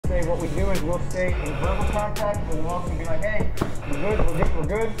okay, what we do is we'll stay in verbal contact, but we'll also be like, hey, we're good, we're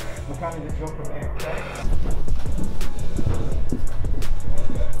good. We'll kind of just go from there, okay?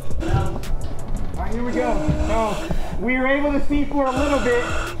 Alright, here we go. So, we were able to see for a little bit.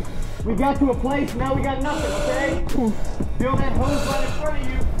 We got to a place, now we got nothing, okay? Feel that hose right in front of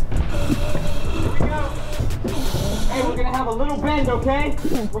you. Here we go. Hey, we're gonna have a little bend, okay?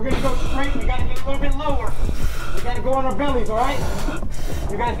 We're gonna go straight, we gotta get a little bit lower. We gotta go on our bellies, alright?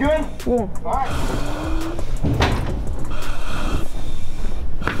 You guys good? Yeah. Alright.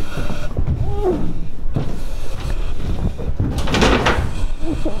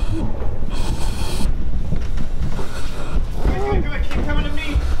 Good. Keep coming to me.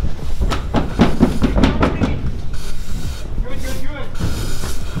 Keep coming to me. Good.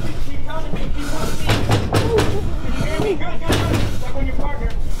 Keep coming to me. Can you hear me? Good. Step on your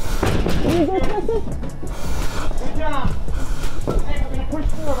partner. Good job. Hey, we're gonna push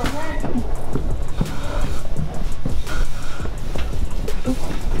forward, okay?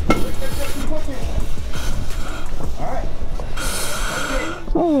 Keep pushing. All right.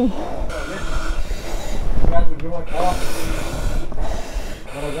 You guys are doing awesome.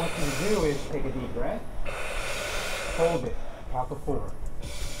 What I want you to do is take a deep breath, hold it, count to 4.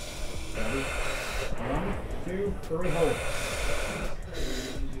 Ready? 1, 2, 3, hold.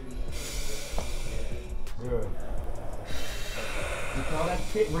 Good. You call that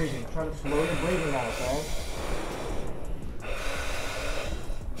pit breathing. Try to slow your breathing down, okay?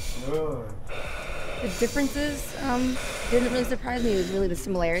 Good. The differences didn't really surprise me. It was really the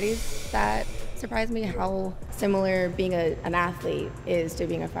similarities that surprised me, how similar being an athlete is to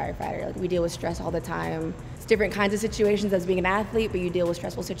being a firefighter. Like, we deal with stress all the time. It's different kinds of situations as being an athlete, but you deal with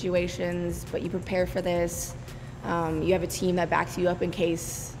stressful situations, but you prepare for this. You have a team that backs you up in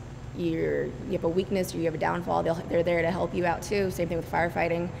case you have a weakness or you have a downfall. They're there to help you out too. Same thing with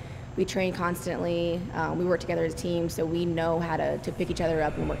firefighting. We train constantly. We work together as a team, so we know how to pick each other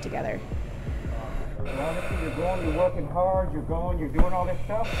up and work together. Honestly, you're going, you're working hard, you're doing all this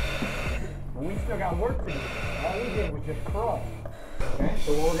stuff. But we still got work to do. All we did was just crawl. Okay?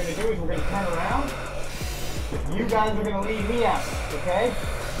 So what we're going to do is we're going to turn around. You guys are going to leave me out. Okay?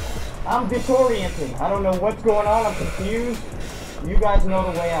 I'm disoriented. I don't know what's going on. I'm confused. You guys know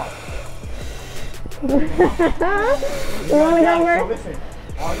the way out. So listen,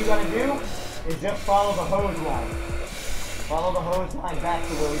 all you got to do is just follow the hose line. Follow the hose line back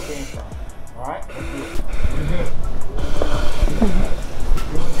to where we came from. All right? Let's do it. You're good.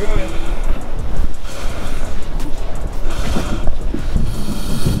 You're good.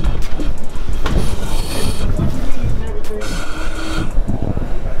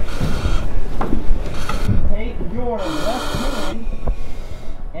 Take your left hand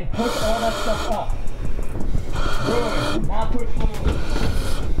and push all that stuff up. Good. Now push forward.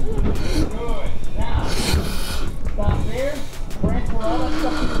 Good. Now, stop there. Transfer all that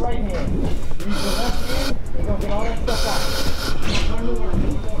stuff to your right hand. Use your left hand and go get all that stuff out. One more.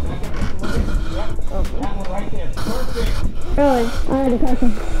 Yep. That one right there. Perfect. Really? I already got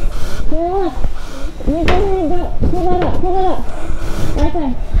him. You go ahead and go. Pull that up. Right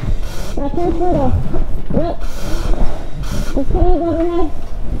there. Now transfer it off. Yep. Just put it above your head.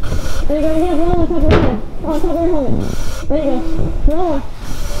 There you go. You have one on top of your head. On top of your helmet. There you go. One more.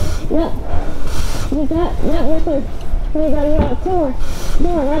 Yep. Use that. Yep, we're clear. There you go. You got 2 more. 2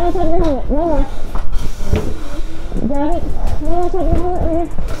 more. Right on top of your helmet. One more. Got it. Right on top of your helmet.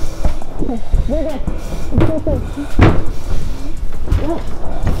 Right here. Okay. You're good. It's so good. Yep.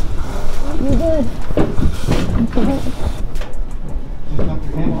 You're good. Just knock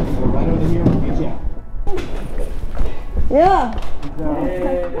your hand off and go right over here and reach out. Yeah.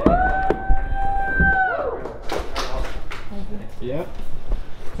 Yep.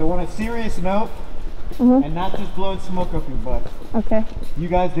 So on a serious note, and not just blowing smoke up your butt. Okay. You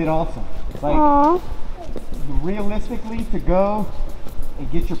guys did awesome. Like, Aww. realistically, to go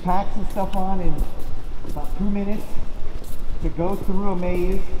and get your packs and stuff on in about 2 minutes, to go through a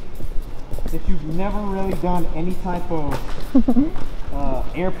maze that you've never really done any type of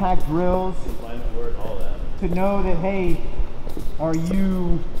air pack drills, to know that, hey, are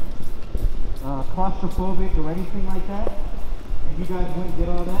you claustrophobic or anything like that, and you guys went and did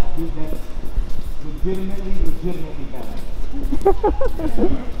all that, dude, that's legitimately bad.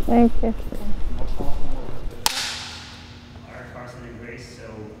 Thank you. Alright, Carson and Grace, so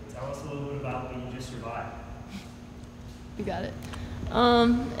tell us a little bit about what you just survived. You got it.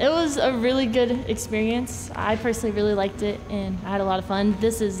 It was a really good experience. I personally really liked it and I had a lot of fun.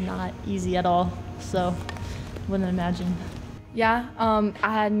 This is not easy at all, so wouldn't imagine. Yeah, I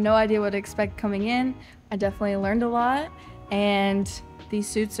had no idea what to expect coming in. I definitely learned a lot, and these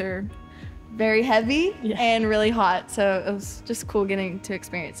suits are very heavy and really hot, so it was just cool getting to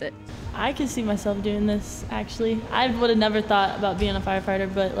experience it. I could see myself doing this, actually. I would have never thought about being a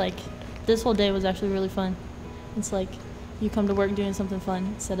firefighter, but like this whole day was actually really fun. It's like you come to work doing something fun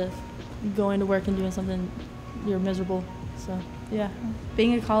instead of going to work and doing something you're miserable. So yeah.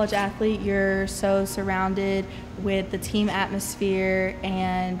 Being a college athlete, you're so surrounded with the team atmosphere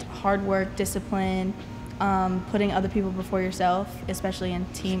and hard work, discipline, putting other people before yourself, especially in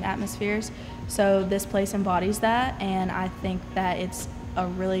team atmospheres. So this place embodies that, and I think that it's a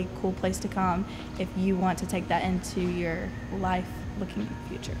really cool place to come if you want to take that into your life looking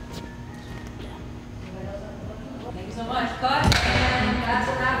future. Thank you so much, Cut. And that's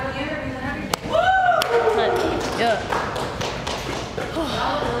a wrap for the interviews and everything. Woo! Yeah.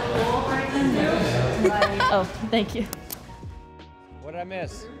 Oh, thank you. What did I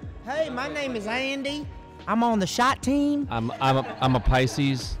miss? Hey, my name is Andy. I'm on the shot team. I'm a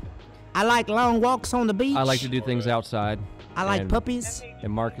Pisces. I like long walks on the beach. I like to do things outside. I like puppies.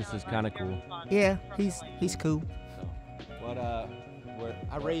 And Marcus is kind of cool. Yeah, he's cool. What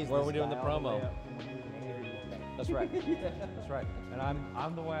where are we doing the promo? That's right. That's right. And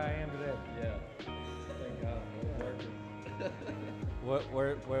I'm the way I am today. Yeah. Thank God.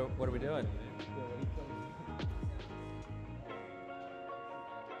 What are we doing?